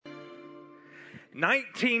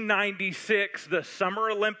1996, the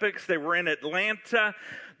Summer Olympics, they were in Atlanta.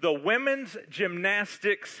 The women's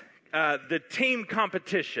gymnastics, the team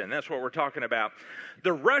competition, that's what we're talking about.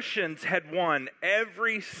 The Russians had won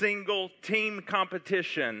every single team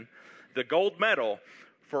competition, the gold medal,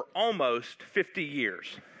 for almost 50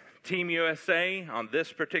 years. Team USA, on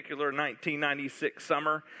this particular 1996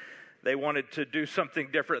 summer, they wanted to do something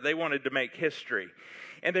different. They wanted to make history.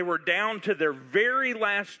 And they were down to their very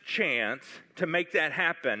last chance to make that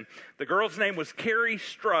happen. The girl's name was Carrie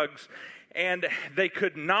Struggs, and they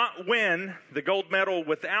could not win the gold medal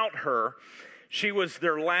without her. She was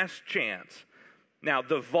their last chance. Now,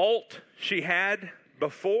 the vault she had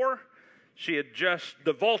before,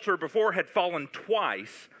 the vaulter before had fallen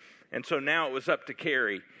twice, and so now it was up to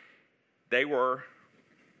Carrie. They were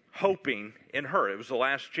hoping in her. It was the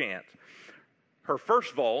last chance. Her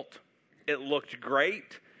first vault, it looked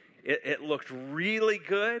great. It looked really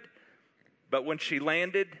good. But when she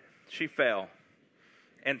landed, she fell.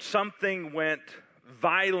 And something went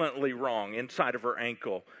violently wrong inside of her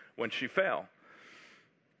ankle when she fell.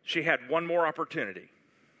 She had one more opportunity,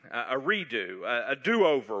 a redo, a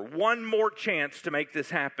do-over, one more chance to make this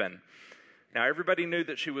happen. Now, everybody knew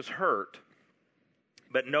that she was hurt,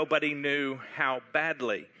 but nobody knew how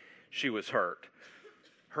badly she was hurt.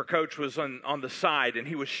 Her coach was on the side, and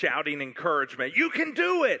he was shouting encouragement. You can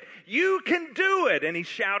do it! You can do it! And he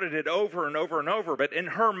shouted it over and over and over. But in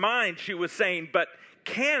her mind, she was saying, but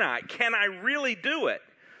can I? Can I really do it?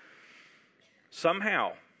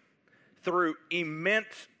 Somehow, through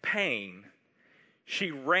immense pain,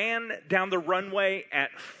 she ran down the runway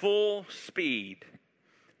at full speed.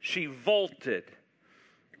 She vaulted,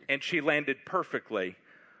 and she landed perfectly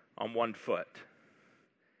on one foot.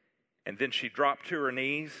 And then she dropped to her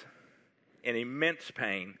knees in immense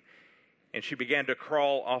pain, and she began to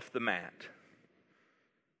crawl off the mat.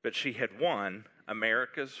 But she had won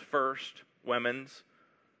America's first women's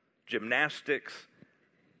gymnastics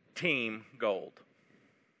team gold.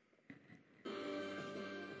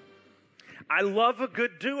 I love a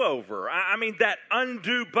good do-over. I mean, that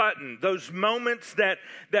undo button, those moments that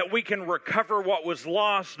we can recover what was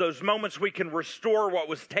lost, those moments we can restore what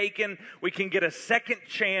was taken, we can get a second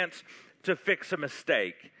chance to fix a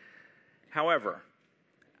mistake. However,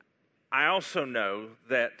 I also know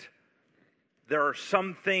that there are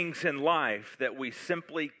some things in life that we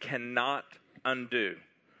simply cannot undo.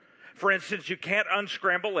 For instance, you can't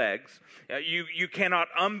unscramble eggs. You cannot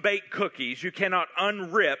unbake cookies. You cannot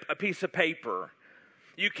unrip a piece of paper.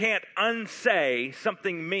 You can't unsay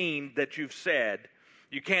something mean that you've said.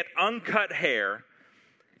 You can't uncut hair.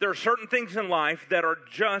 There are certain things in life that are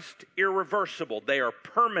just irreversible. They are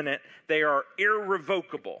permanent. They are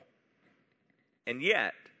irrevocable. And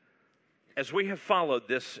yet, as we have followed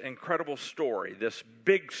this incredible story, this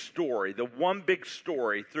big story, the one big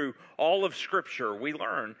story through all of Scripture, we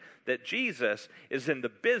learn that Jesus is in the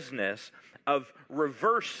business of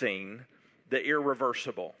reversing the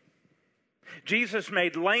irreversible. Jesus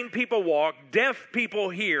made lame people walk, deaf people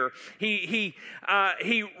hear. He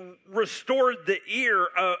restored the ear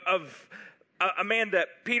of a man that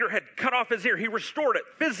Peter had cut off his ear. He restored it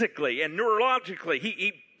physically and neurologically.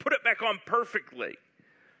 He put it back on perfectly.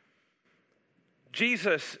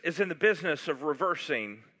 Jesus is in the business of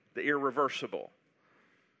reversing the irreversible.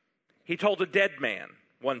 He told a dead man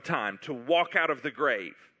one time to walk out of the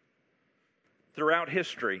grave. Throughout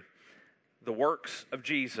history, the works of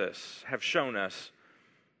Jesus have shown us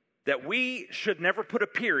that we should never put a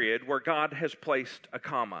period where God has placed a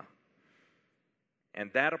comma.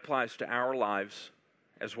 And that applies to our lives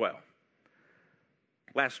as well.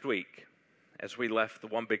 Last week, as we left the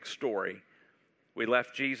one big story, we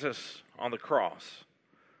left Jesus on the cross,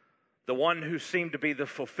 the one who seemed to be the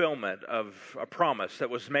fulfillment of a promise that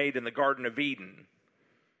was made in the Garden of Eden.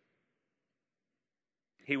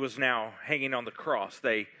 He was now hanging on the cross.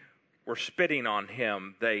 They were spitting on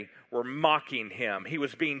him. They were mocking him. He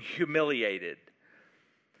was being humiliated.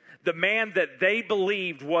 The man that they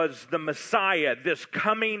believed was the Messiah, this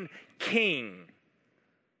coming king,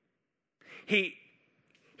 he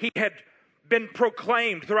had been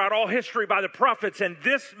proclaimed throughout all history by the prophets, and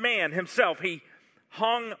this man himself, he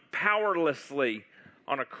hung powerlessly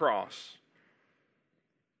on a cross.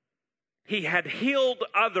 He had healed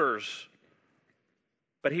others,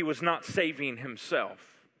 but he was not saving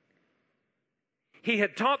himself. He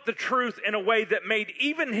had taught the truth in a way that made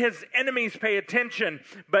even his enemies pay attention,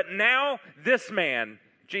 but now this man,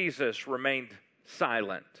 Jesus, remained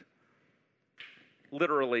silent.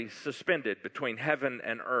 Literally suspended between heaven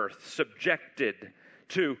and earth, subjected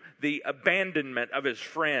to the abandonment of his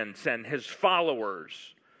friends and his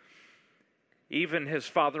followers. Even his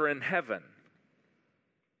Father in heaven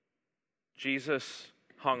Jesus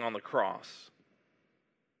hung on the cross.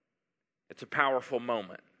 It's a powerful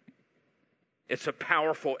moment. It's a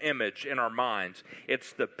powerful image in our minds.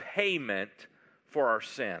 It's the payment for our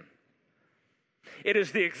sin. It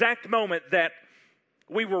is the exact moment that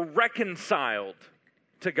we were reconciled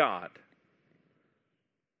to God.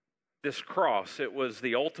 This cross, it was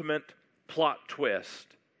the ultimate plot twist.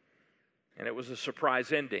 And it was a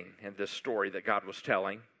surprise ending in this story that God was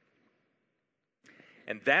telling.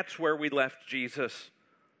 And that's where we left Jesus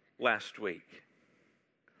last week.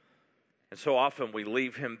 And so often we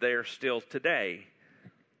leave him there still today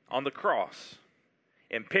on the cross,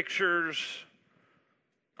 in pictures,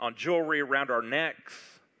 on jewelry around our necks.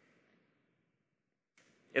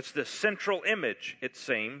 It's the central image, it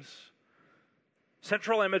seems,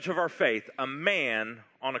 central image of our faith, a man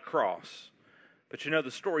on a cross. But you know,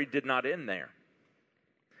 the story did not end there.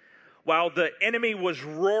 While the enemy was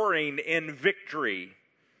roaring in victory,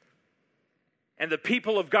 and the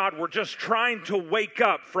people of God were just trying to wake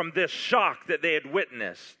up from this shock that they had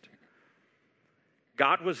witnessed,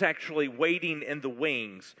 God was actually waiting in the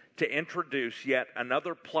wings to introduce yet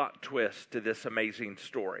another plot twist to this amazing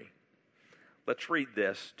story. Let's read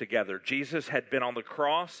this together. Jesus had been on the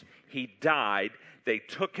cross. He died. They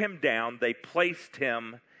took him down. They placed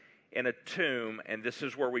him in a tomb. And this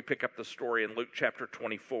is where we pick up the story in Luke chapter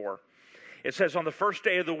 24. It says, on the first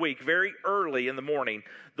day of the week, very early in the morning,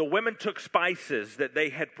 the women took spices that they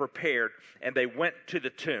had prepared, and they went to the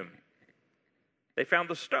tomb. They found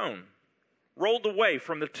the stone rolled away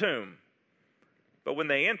from the tomb. But when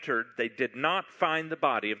they entered, they did not find the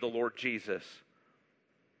body of the Lord Jesus.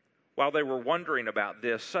 While they were wondering about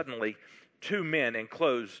this, suddenly 2 men in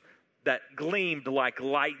clothes that gleamed like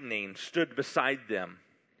lightning stood beside them.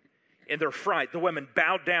 In their fright, the women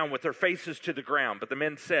bowed down with their faces to the ground. But the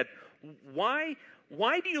men said, Why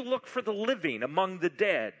do you look for the living among the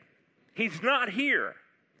dead? He's not here.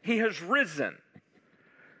 He has risen.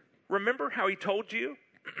 Remember how he told you?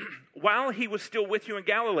 While he was still with you in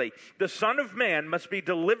Galilee, the Son of Man must be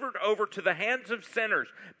delivered over to the hands of sinners,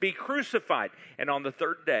 be crucified, and on the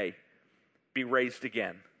third day be raised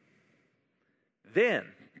again. Then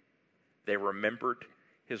they remembered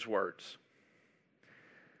his words.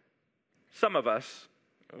 Some of us,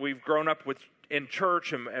 we've grown up in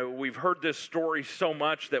church, and we've heard this story so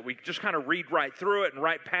much that we just kind of read right through it and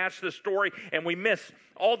right past the story, and we miss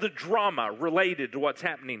all the drama related to what's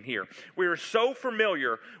happening here. We are so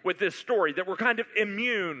familiar with this story that we're kind of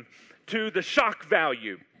immune to the shock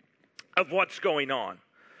value of what's going on.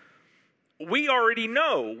 We already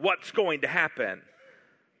know what's going to happen.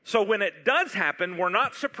 So when it does happen, we're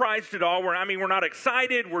not surprised at all. We're not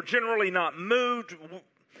excited. We're generally not moved.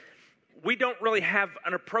 We don't really have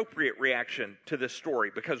an appropriate reaction to this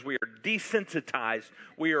story because we are desensitized.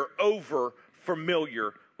 We are over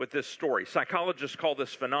familiar with this story. Psychologists call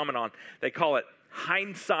this phenomenon, they call it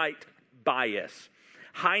hindsight bias.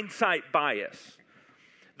 Hindsight bias.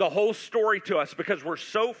 The whole story to us, because we're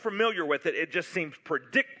so familiar with it, it just seems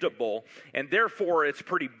predictable, and therefore it's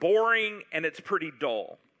pretty boring and it's pretty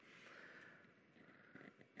dull.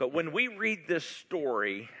 But when we read this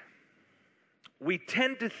story, we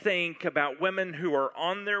tend to think about women who are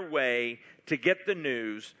on their way to get the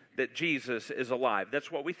news that Jesus is alive.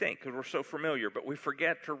 That's what we think because we're so familiar. But we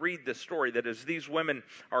forget to read this story that as these women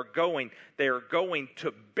are going, they are going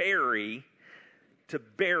to bury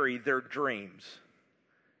their dreams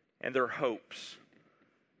and their hopes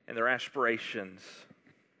and their aspirations.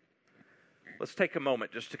 Let's take a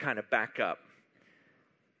moment just to kind of back up.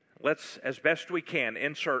 Let's, as best we can,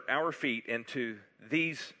 insert our feet into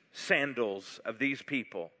these sandals of these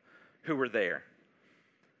people who were there.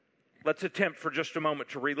 Let's attempt for just a moment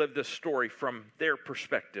to relive this story from their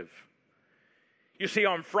perspective. You see,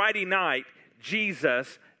 on Friday night,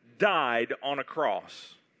 Jesus died on a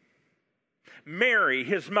cross. Mary,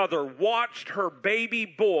 his mother, watched her baby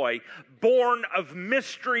boy, born of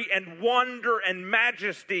mystery and wonder and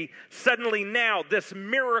majesty. Suddenly now, this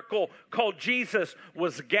miracle called Jesus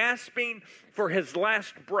was gasping for his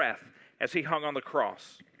last breath as he hung on the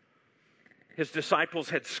cross. His disciples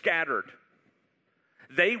had scattered.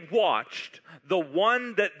 They watched the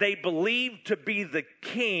one that they believed to be the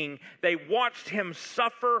king. They watched him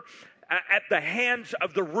suffer at the hands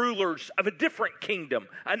of the rulers of a different kingdom,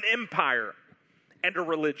 an empire, and a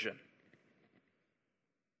religion.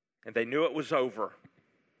 And they knew it was over.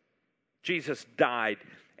 Jesus died,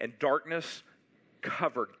 and darkness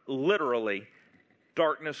covered, literally,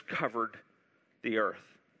 darkness covered the earth.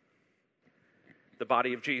 The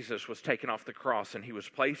body of Jesus was taken off the cross, and he was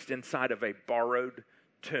placed inside of a borrowed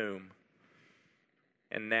tomb.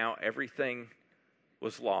 And now everything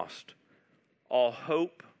was lost. All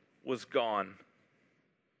hope was gone.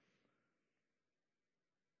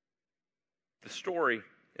 The story,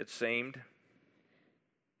 it seemed,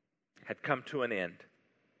 had come to an end.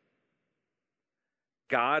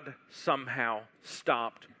 God somehow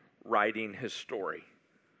stopped writing his story.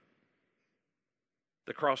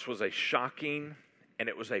 The cross was a shocking and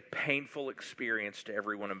it was a painful experience to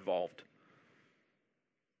everyone involved.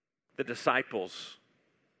 The disciples,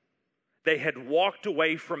 they had walked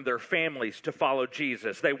away from their families to follow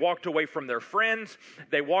Jesus. They walked away from their friends.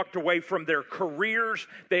 They walked away from their careers.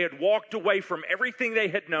 They had walked away from everything they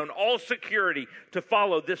had known, all security, to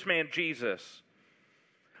follow this man Jesus.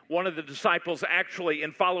 One of the disciples actually,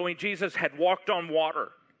 in following Jesus, had walked on water.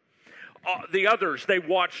 The others, they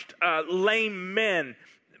watched lame men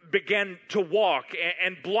began to walk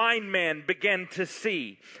and blind men began to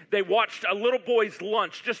see. They watched a little boy's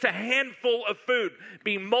lunch, just a handful of food,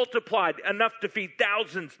 being multiplied enough to feed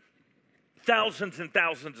thousands and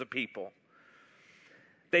thousands of people.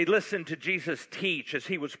 They listened to Jesus teach as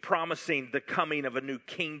he was promising the coming of a new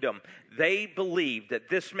kingdom. They believed that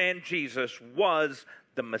this man Jesus was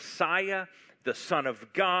the Messiah, the Son of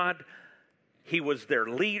God. He was their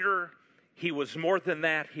leader. He was more than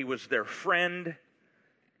that. He was their friend.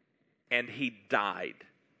 And he died.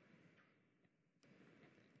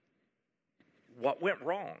 What went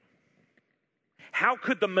wrong? How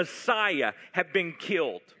could the Messiah have been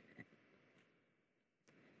killed?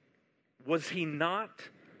 Was he not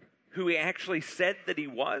who he actually said that he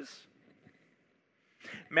was?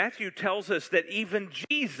 Matthew tells us that even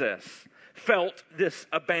Jesus felt this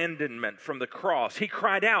abandonment from the cross. He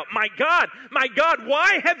cried out, my God,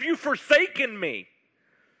 why have you forsaken me?"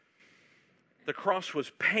 The cross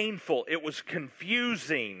was painful, it was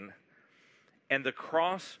confusing, and the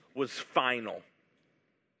cross was final.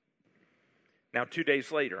 Now, 2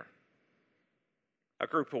 days later, a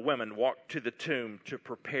group of women walked to the tomb to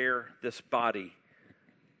prepare this body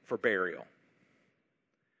for burial.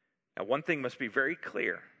 Now, one thing must be very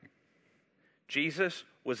clear. Jesus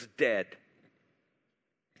was dead.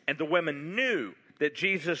 And the women knew that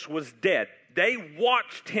Jesus was dead. They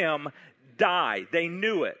watched him die. They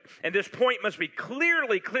knew it. And this point must be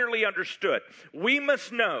clearly understood. We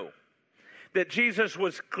must know that Jesus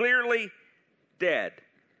was clearly dead,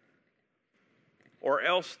 or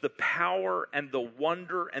else the power and the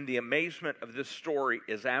wonder and the amazement of this story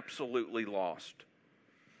is absolutely lost.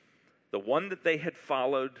 The one that they had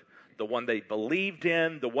followed, the one they believed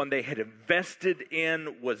in, the one they had invested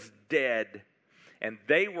in was dead. And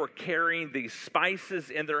they were carrying these spices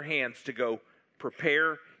in their hands to go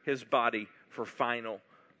prepare his body for final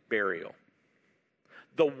burial.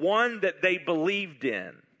 The one that they believed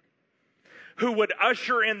in, who would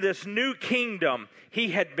usher in this new kingdom, he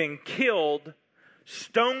had been killed,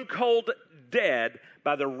 stone cold dead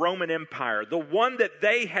by the Roman Empire. The one that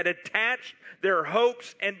they had attached their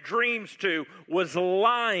hopes and dreams to was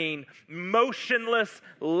lying, motionless,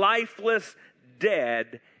 lifeless,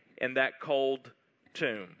 dead in that cold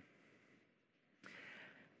tomb.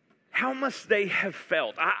 How must they have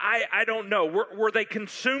felt? I don't know. Were they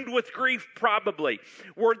consumed with grief? Probably.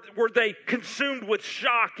 Were they consumed with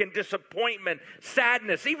shock and disappointment,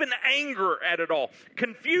 sadness, even anger at it all?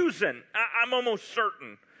 Confusion? I'm almost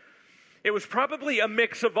certain. It was probably a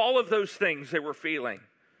mix of all of those things they were feeling.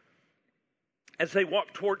 As they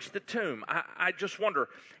walked towards the tomb, I just wonder,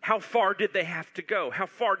 how far did they have to go? How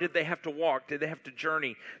far did they have to walk? Did they have to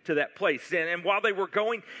journey to that place? And while they were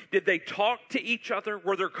going, did they talk to each other?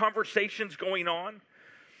 Were there conversations going on?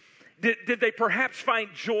 Did they perhaps find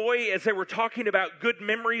joy as they were talking about good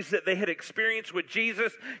memories that they had experienced with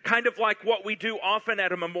Jesus? Kind of like what we do often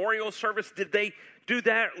at a memorial service. Did they do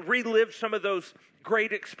that, relive some of those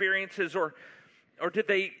great experiences? Or did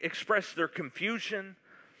they express their confusion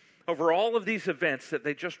over all of these events that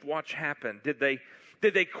they just watched happen? Did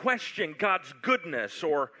they question God's goodness,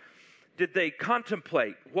 or did they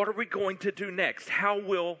contemplate, what are we going to do next? How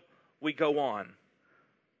will we go on?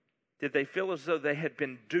 Did they feel as though they had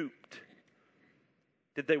been duped?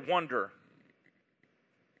 Did they wonder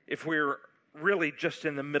if we're really just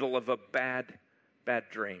in the middle of a bad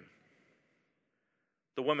dream?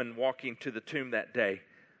 The women walking to the tomb that day,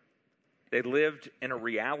 they lived in a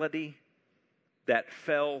reality that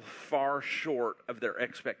fell far short of their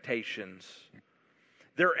expectations.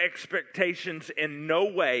 Their expectations in no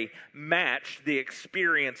way matched the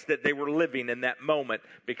experience that they were living in that moment,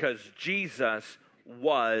 because Jesus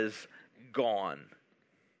was gone.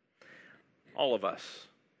 All of us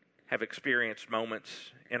have experienced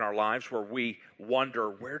moments in our lives where we wonder,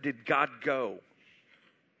 where did God go?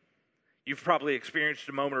 You've probably experienced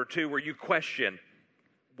a moment or two where you question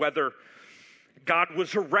whether God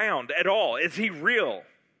was around at all. Is he real?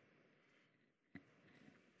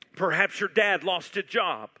 Perhaps your dad lost a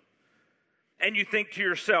job. And you think to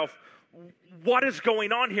yourself, what is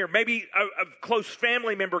going on here? Maybe a close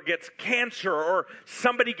family member gets cancer, or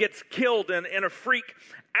somebody gets killed in a freak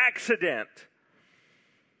accident.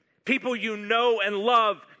 People you know and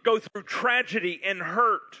love go through tragedy and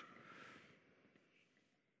hurt.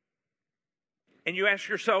 And you ask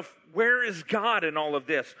yourself, where is God in all of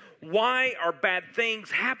this? Why are bad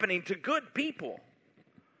things happening to good people?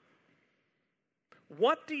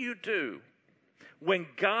 What do you do when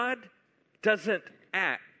God doesn't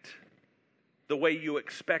act the way you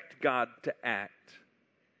expect God to act?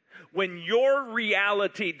 When your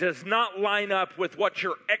reality does not line up with what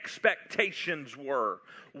your expectations were,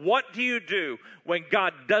 what do you do when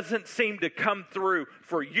God doesn't seem to come through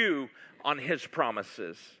for you on His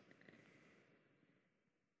promises?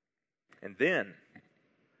 And then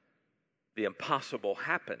the impossible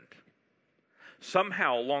happened.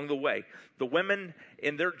 Somehow along the way, the women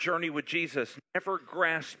in their journey with Jesus never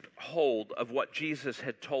grasped hold of what Jesus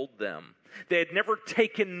had told them. They had never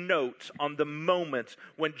taken notes on the moments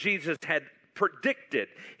when Jesus had predicted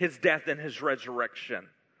His death and His resurrection.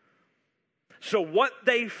 So what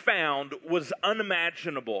they found was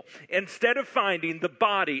unimaginable. Instead of finding the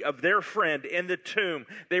body of their friend in the tomb,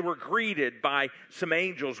 they were greeted by some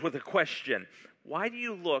angels with a question: why do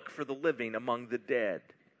you look for the living among the dead?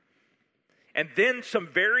 And then some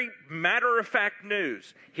very matter-of-fact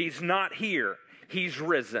news: He's not here, He's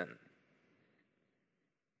risen.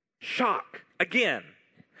 Shock again.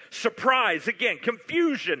 Surprise again.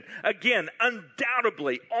 Confusion again.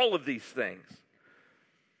 Undoubtedly, all of these things.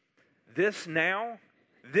 This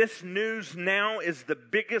news now is the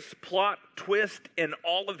biggest plot twist in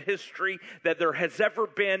all of history that there has ever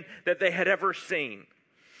been, that they had ever seen.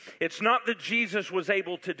 It's not that Jesus was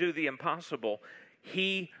able to do the impossible.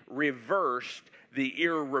 He reversed the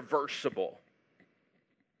irreversible.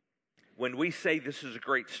 When we say this is a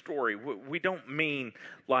great story, we don't mean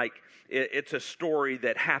like it's a story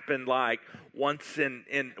that happened like once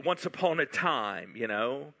upon a time, you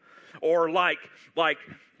know, or like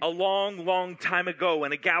a long time ago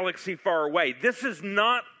in a galaxy far away. This is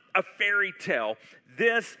not a fairy tale.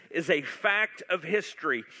 This is a fact of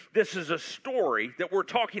history. This is a story that we're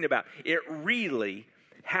talking about. It really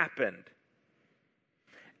happened.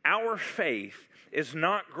 Our faith is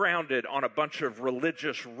not grounded on a bunch of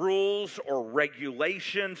religious rules or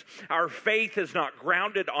regulations. Our faith is not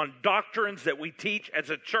grounded on doctrines that we teach as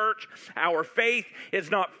a church. Our faith is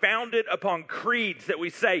not founded upon creeds that we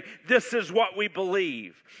say, this is what we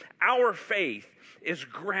believe. Our faith is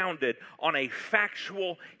grounded on a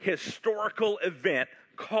factual, historical event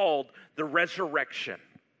called the resurrection.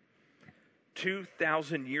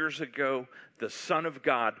 2,000 years ago, the Son of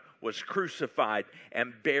God was crucified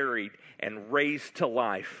and buried and raised to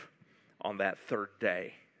life on that third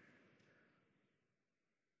day.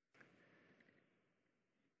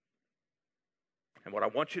 And what I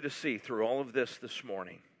want you to see through all of this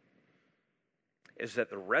morning is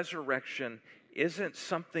that the resurrection isn't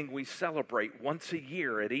something we celebrate once a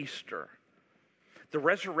year at Easter. The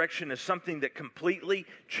resurrection is something that completely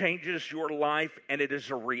changes your life, and it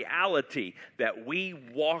is a reality that we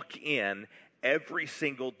walk in every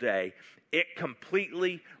single day. It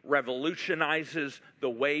completely revolutionizes the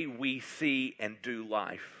way we see and do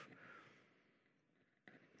life.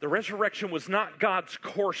 The resurrection was not God's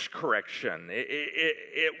course correction.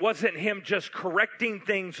 It wasn't Him just correcting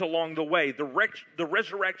things along the way. The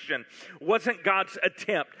resurrection wasn't God's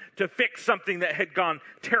attempt to fix something that had gone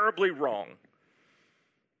terribly wrong.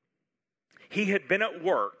 He had been at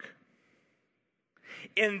work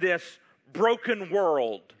in this broken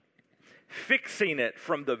world, fixing it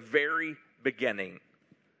from the very beginning.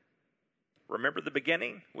 Remember the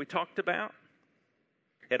beginning we talked about?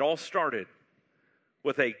 It all started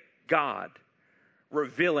with a God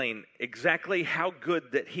revealing exactly how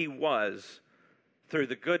good that He was through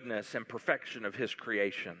the goodness and perfection of His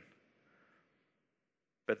creation.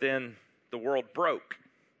 But then the world broke,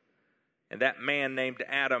 and that man named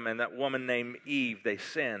Adam and that woman named Eve, they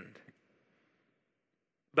sinned.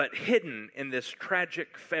 But hidden in this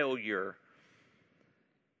tragic failure,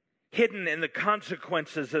 hidden in the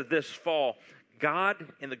consequences of this fall, God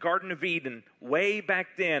in the Garden of Eden, way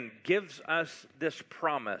back then, gives us this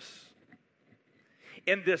promise.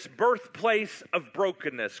 In this birthplace of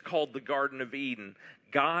brokenness called the Garden of Eden,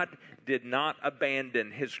 God did not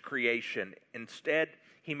abandon His creation. Instead,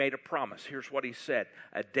 He made a promise. Here's what He said: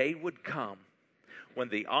 a day would come when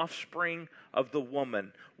the offspring of the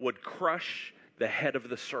woman would crush the head of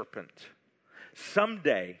the serpent.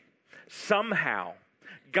 Someday, somehow,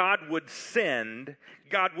 God would send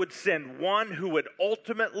one who would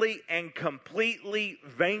ultimately and completely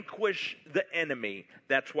vanquish the enemy.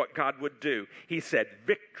 That's what God would do. He said,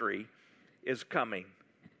 victory is coming.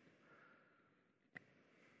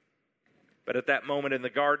 But at that moment in the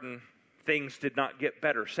garden, things did not get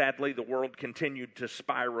better. Sadly, the world continued to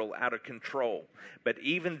spiral out of control. But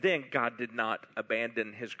even then, God did not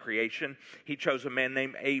abandon his creation. He chose a man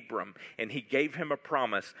named Abram, and he gave him a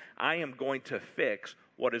promise. I am going to fix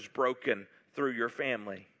what is broken through your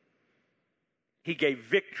family. He gave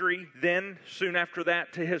victory then, soon after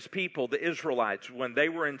that, to his people, the Israelites. When they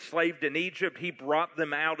were enslaved in Egypt, he brought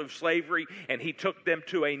them out of slavery, and he took them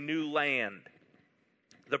to a new land,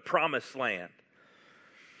 the Promised Land.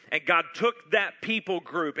 And God took that people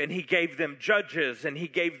group and he gave them judges and he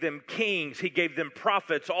gave them kings, he gave them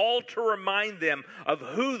prophets, all to remind them of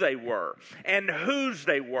who they were and whose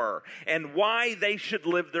they were and why they should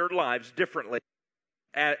live their lives differently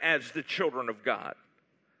as the children of God.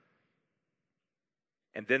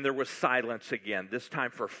 And then there was silence again, this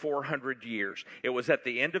time for 400 years. It was at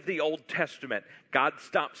the end of the Old Testament, God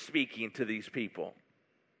stopped speaking to these people.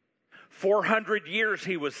 400 years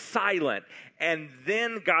he was silent, and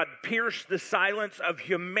then God pierced the silence of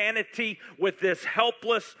humanity with this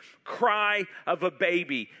helpless cry of a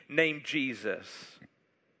baby named Jesus.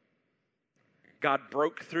 God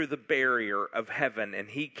broke through the barrier of heaven, and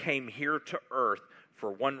he came here to earth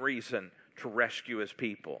for one reason, to rescue his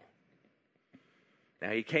people.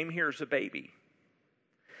 Now, he came here as a baby.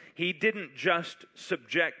 He didn't just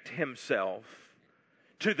subject himself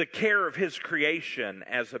to the care of his creation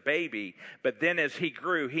as a baby, but then as he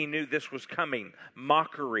grew, he knew this was coming.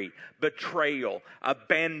 Mockery, betrayal,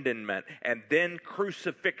 abandonment, and then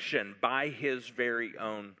crucifixion by his very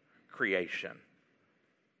own creation.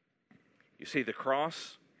 You see, the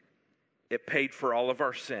cross, it paid for all of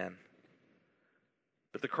our sin.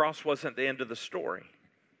 But the cross wasn't the end of the story.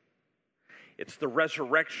 It's the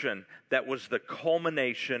resurrection that was the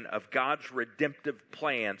culmination of God's redemptive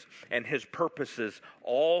plans and his purposes,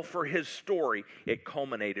 all for his story. It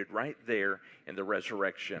culminated right there in the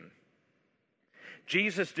resurrection.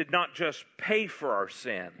 Jesus did not just pay for our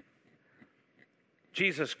sin.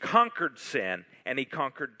 Jesus conquered sin and he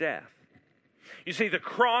conquered death. You see, the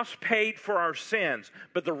cross paid for our sins,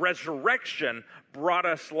 but the resurrection brought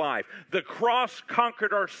us life. The cross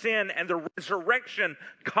conquered our sin, and the resurrection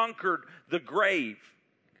conquered the grave.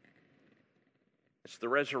 It's the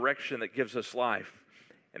resurrection that gives us life,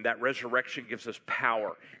 and that resurrection gives us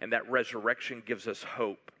power, and that resurrection gives us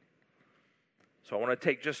hope. So I want to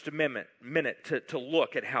take just a minute to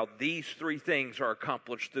look at how these three things are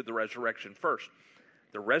accomplished through the resurrection. First,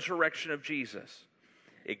 the resurrection of Jesus.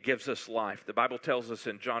 It gives us life. The Bible tells us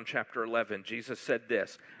in John chapter 11, Jesus said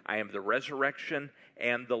this, I am the resurrection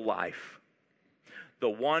and the life. The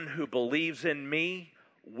one who believes in me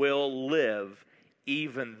will live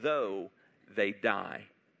even though they die.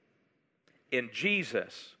 In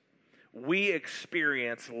Jesus, we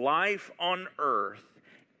experience life on earth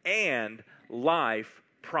and life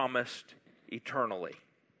promised eternally.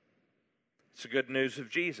 It's the good news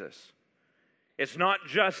of Jesus. It's not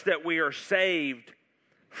just that we are saved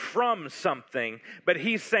from something, but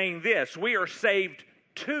he's saying this, we are saved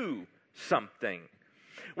to something.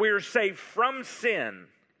 We are saved from sin.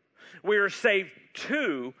 We are saved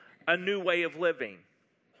to a new way of living.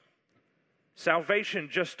 Salvation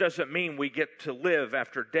just doesn't mean we get to live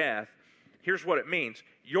after death. Here's what it means.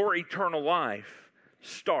 Your eternal life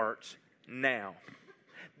starts now.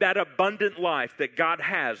 That abundant life that God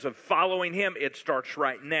has of following him, it starts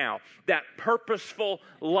right now. That purposeful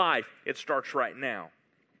life, it starts right now.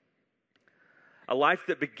 A life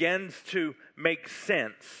that begins to make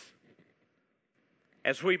sense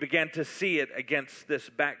as we begin to see it against this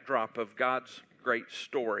backdrop of God's great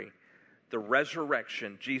story. The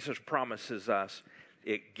resurrection, Jesus promises us,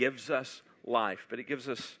 it gives us life, but it gives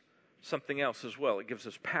us something else as well. It gives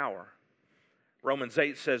us power. Romans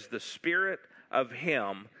 8 says, the Spirit of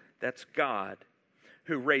him, that's God,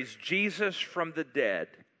 who raised Jesus from the dead,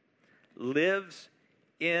 lives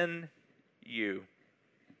in you.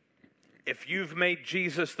 If you've made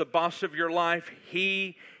Jesus the boss of your life,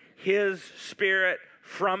 his Spirit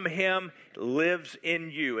from him lives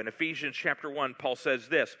in you. In Ephesians chapter 1, Paul says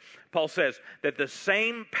this. Paul says that the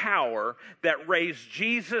same power that raised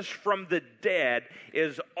Jesus from the dead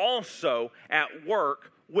is also at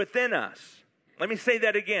work within us. Let me say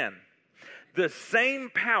that again. The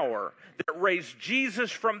same power that raised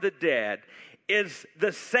Jesus from the dead is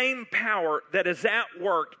the same power that is at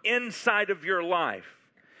work inside of your life.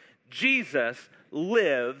 Jesus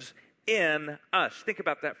lives in us. Think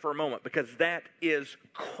about that for a moment, because that is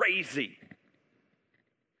crazy.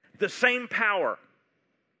 the same power,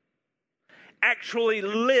 actually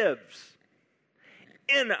lives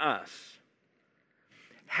in us.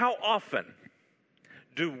 How often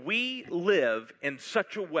do we live in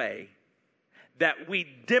such a way that we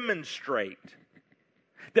demonstrate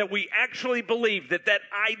that we actually believe that that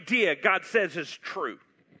idea God says is true?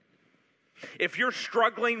 If you're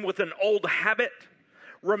struggling with an old habit,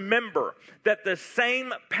 remember that the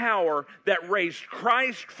same power that raised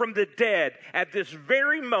Christ from the dead at this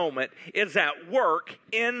very moment is at work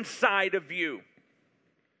inside of you.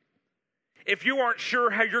 If you aren't sure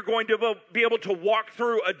how you're going to be able to walk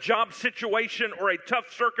through a job situation or a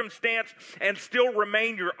tough circumstance and still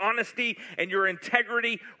remain your honesty and your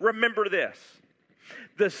integrity, remember this.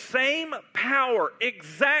 The same power,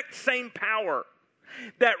 exact same power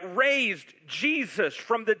that raised Jesus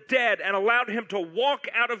from the dead and allowed him to walk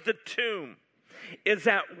out of the tomb is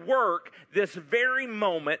at work this very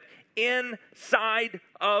moment inside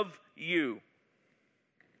of you.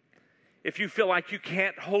 If you feel like you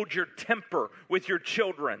can't hold your temper with your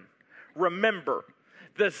children, remember,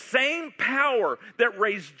 the same power that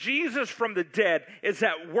raised Jesus from the dead is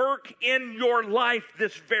at work in your life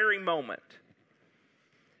this very moment.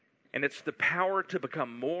 And it's the power to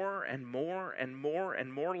become more and more and more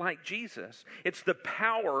and more like Jesus. It's the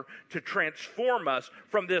power to transform us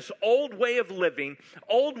from this old way of living,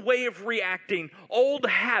 old way of reacting, old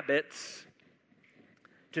habits,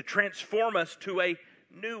 to transform us to a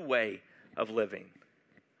new way of living.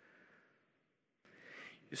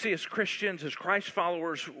 You see, as Christians, as Christ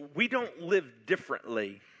followers, we don't live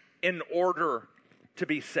differently in order to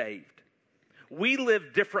be saved. We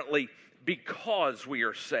live differently because we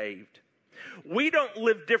are saved. We don't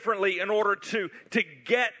live differently in order to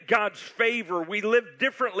get God's favor. We live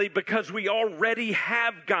differently because we already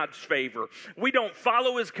have God's favor. We don't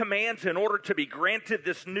follow His commands in order to be granted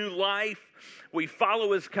this new life. We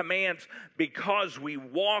follow His commands because we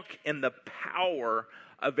walk in the power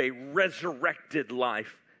of a resurrected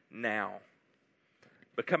life now.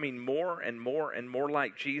 Becoming more and more and more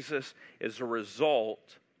like Jesus is a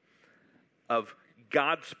result of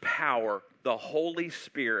God's power, the Holy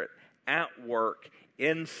Spirit at work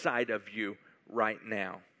inside of you right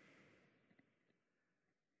now.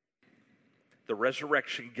 The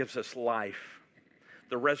resurrection gives us life.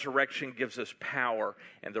 The resurrection gives us power.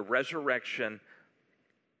 And the resurrection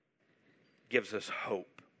gives us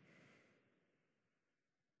hope.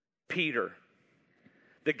 Peter,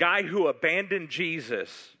 the guy who abandoned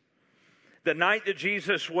Jesus, the night that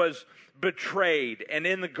Jesus was betrayed and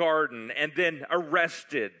in the garden and then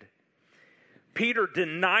arrested, Peter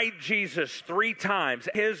denied Jesus 3 times.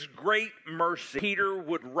 His great mercy, Peter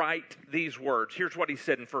would write these words. Here's what he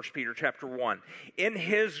said in 1 Peter chapter 1. In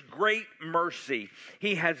His great mercy,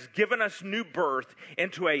 He has given us new birth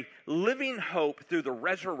into a living hope through the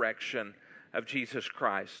resurrection of Jesus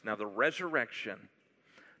Christ. Now, the resurrection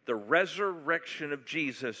of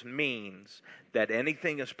Jesus means that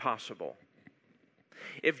anything is possible.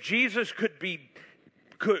 If Jesus could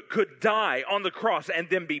die on the cross and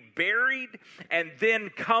then be buried and then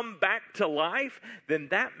come back to life, then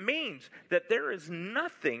that means that there is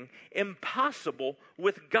nothing impossible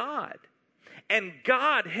with God. And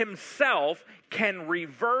God Himself can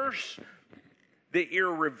reverse the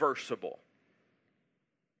irreversible.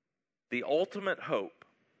 The ultimate hope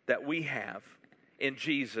that we have in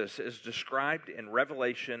Jesus is described in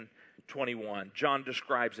Revelation 21. John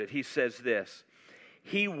describes it. He says this: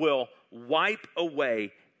 He will wipe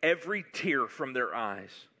away every tear from their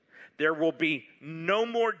eyes. There will be no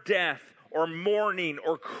more death or mourning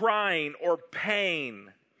or crying or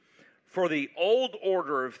pain, for the old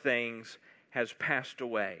order of things has passed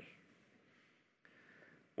away.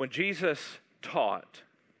 When Jesus taught,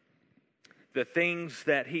 the things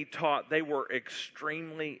that He taught, they were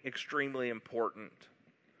extremely, extremely important.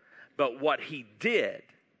 But what He did,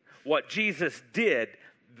 what Jesus did,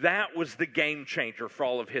 that was the game changer for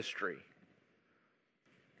all of history.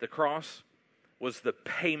 The cross was the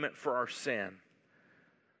payment for our sin.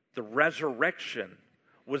 The resurrection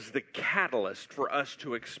was the catalyst for us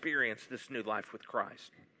to experience this new life with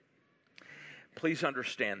Christ. Please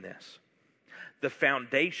understand this. The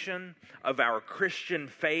foundation of our Christian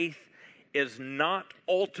faith is not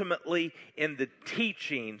ultimately in the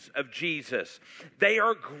teachings of Jesus. They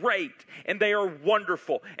are great and they are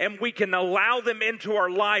wonderful and we can allow them into our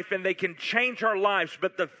life and they can change our lives,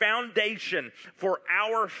 but the foundation for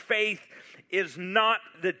our faith is not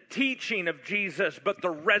the teaching of Jesus, but the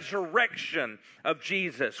resurrection of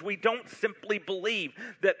Jesus. We don't simply believe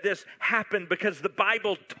that this happened because the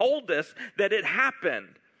Bible told us that it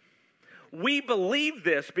happened. We believe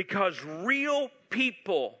this because real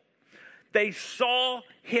people They saw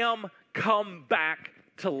him come back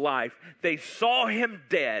to life. They saw him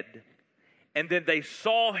dead, and then they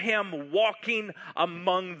saw him walking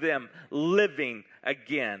among them, living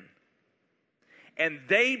again. And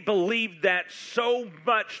they believed that so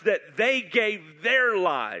much that they gave their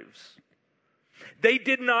lives. They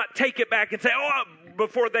did not take it back and say,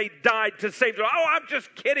 before they died to save them, I'm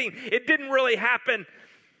just kidding. It didn't really happen.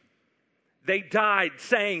 They died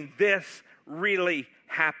saying this really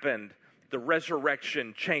happened. The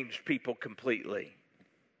resurrection changed people completely.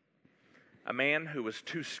 A man who was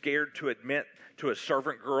too scared to admit to a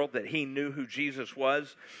servant girl that he knew who Jesus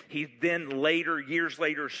was, he then years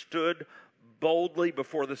later, stood boldly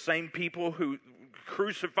before the same people who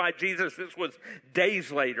crucified Jesus. This was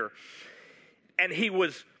days later. And he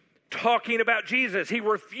was talking about Jesus. He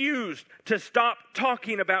refused to stop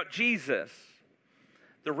talking about Jesus.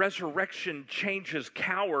 The resurrection changes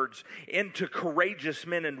cowards into courageous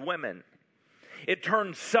men and women. It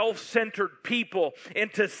turns self-centered people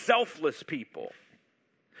into selfless people.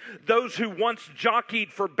 Those who once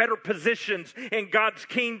jockeyed for better positions in God's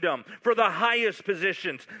kingdom, for the highest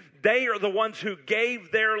positions, they are the ones who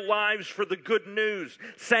gave their lives for the good news,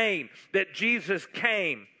 saying that Jesus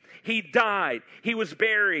came, he died, he was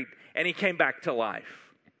buried, and he came back to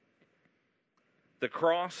life. The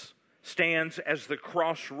cross stands as the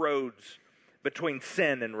crossroads between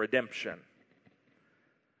sin and redemption.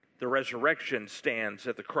 The resurrection stands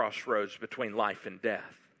at the crossroads between life and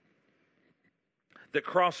death. The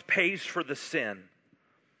cross pays for the sin,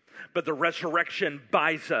 but the resurrection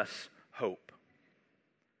buys us hope.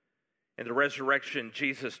 In the resurrection,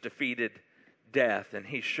 Jesus defeated death, and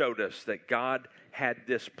he showed us that God had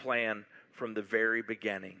this plan from the very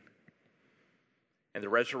beginning. And the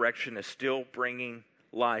resurrection is still bringing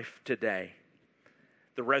life today.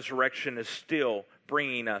 The resurrection is still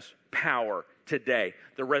bringing us power today.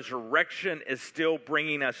 The resurrection is still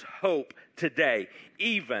bringing us hope today,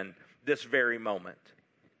 even this very moment.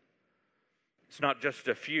 It's not just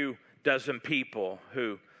a few dozen people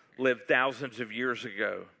who lived thousands of years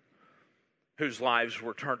ago whose lives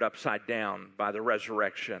were turned upside down by the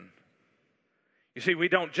resurrection. You see, we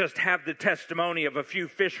don't just have the testimony of a few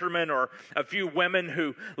fishermen or a few women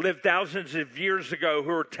who lived thousands of years ago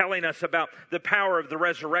who are telling us about the power of the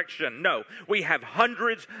resurrection. No, we have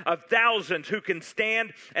hundreds of thousands who can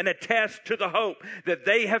stand and attest to the hope that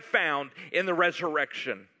they have found in the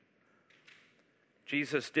resurrection.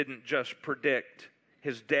 Jesus didn't just predict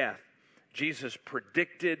his death. Jesus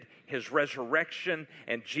predicted his resurrection,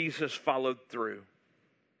 and Jesus followed through.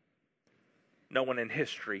 No one in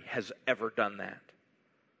history has ever done that.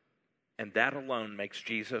 And that alone makes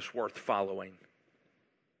Jesus worth following.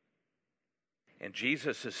 And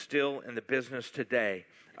Jesus is still in the business today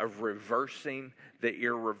of reversing the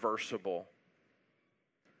irreversible.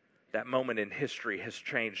 That moment in history has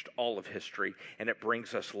changed all of history, and it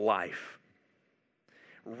brings us life.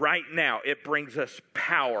 Right now, it brings us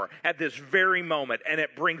power at this very moment, and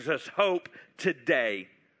it brings us hope today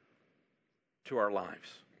to our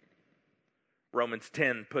lives. Romans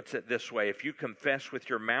 10 puts it this way: if you confess with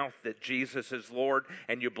your mouth that Jesus is Lord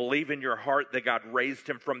and you believe in your heart that God raised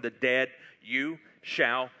him from the dead, you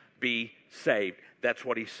shall be saved. That's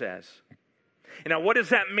what he says. Now, what does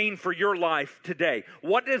that mean for your life today?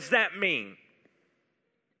 What does that mean?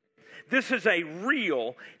 This is a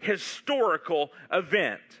real historical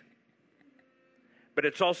event, but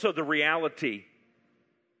it's also the reality,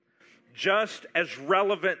 just as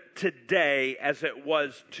relevant today as it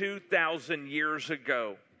was 2,000 years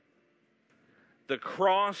ago. The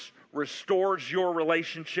cross restores your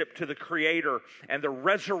relationship to the Creator, and the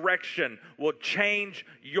resurrection will change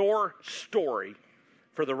your story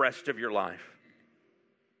for the rest of your life.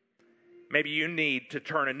 Maybe you need to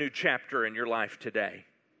turn a new chapter in your life today.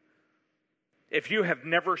 If you have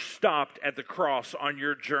never stopped at the cross on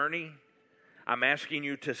your journey, I'm asking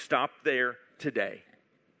you to stop there today.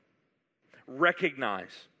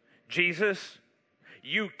 Recognize, Jesus,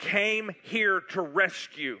 you came here to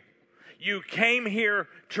rescue. You came here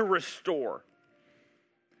to restore.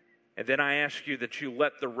 And then I ask you that you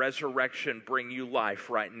let the resurrection bring you life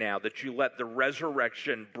right now, that you let the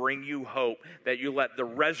resurrection bring you hope, that you let the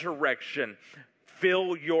resurrection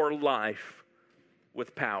fill your life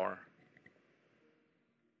with power.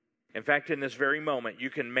 In fact, in this very moment, you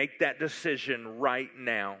can make that decision right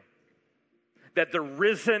now. That the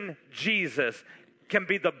risen Jesus can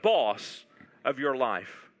be the boss of your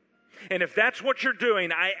life. And if that's what you're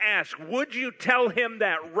doing, I ask, would you tell him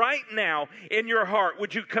that right now in your heart?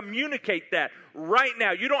 Would you communicate that right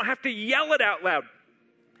now? You don't have to yell it out loud.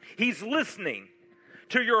 He's listening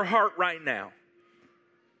to your heart right now.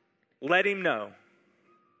 Let him know.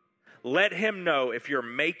 Let him know if you're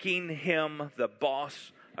making him the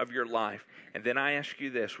boss of your life. And then I ask you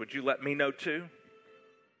this, would you let me know too?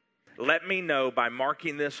 Let me know by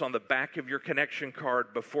marking this on the back of your connection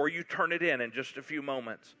card before you turn it in just a few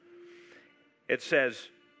moments. It says,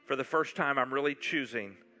 for the first time, I'm really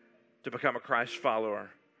choosing to become a Christ follower.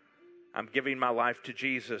 I'm giving my life to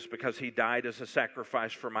Jesus because he died as a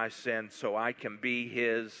sacrifice for my sins so I can be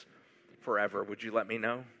his forever. Would you let me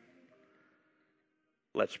know?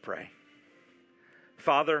 Let's pray.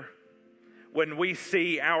 Father, when we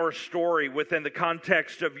see our story within the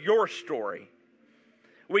context of your story,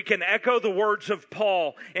 we can echo the words of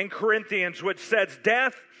Paul in Corinthians, which says,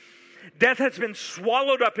 Death has been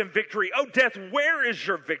swallowed up in victory. Oh, death, where is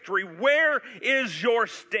your victory? Where is your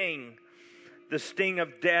sting? The sting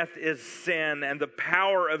of death is sin, and the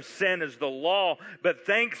power of sin is the law. But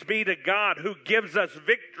thanks be to God who gives us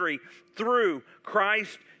victory through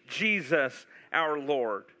Christ Jesus our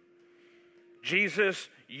Lord. Jesus,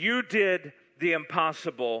 you did the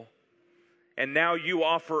impossible, and now you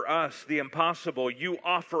offer us the impossible. You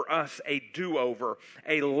offer us a do-over,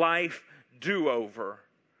 a life do-over.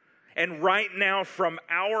 And right now from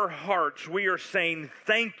our hearts, we are saying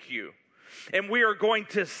thank you. And we are going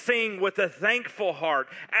to sing with a thankful heart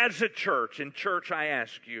as a church. And church, I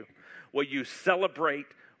ask you, will you celebrate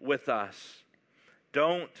with us?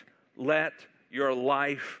 Don't let your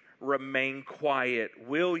life remain quiet.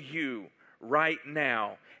 Will you right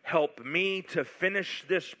now help me to finish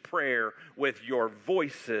this prayer with your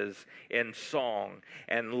voices in song?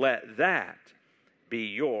 And let that be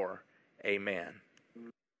your amen.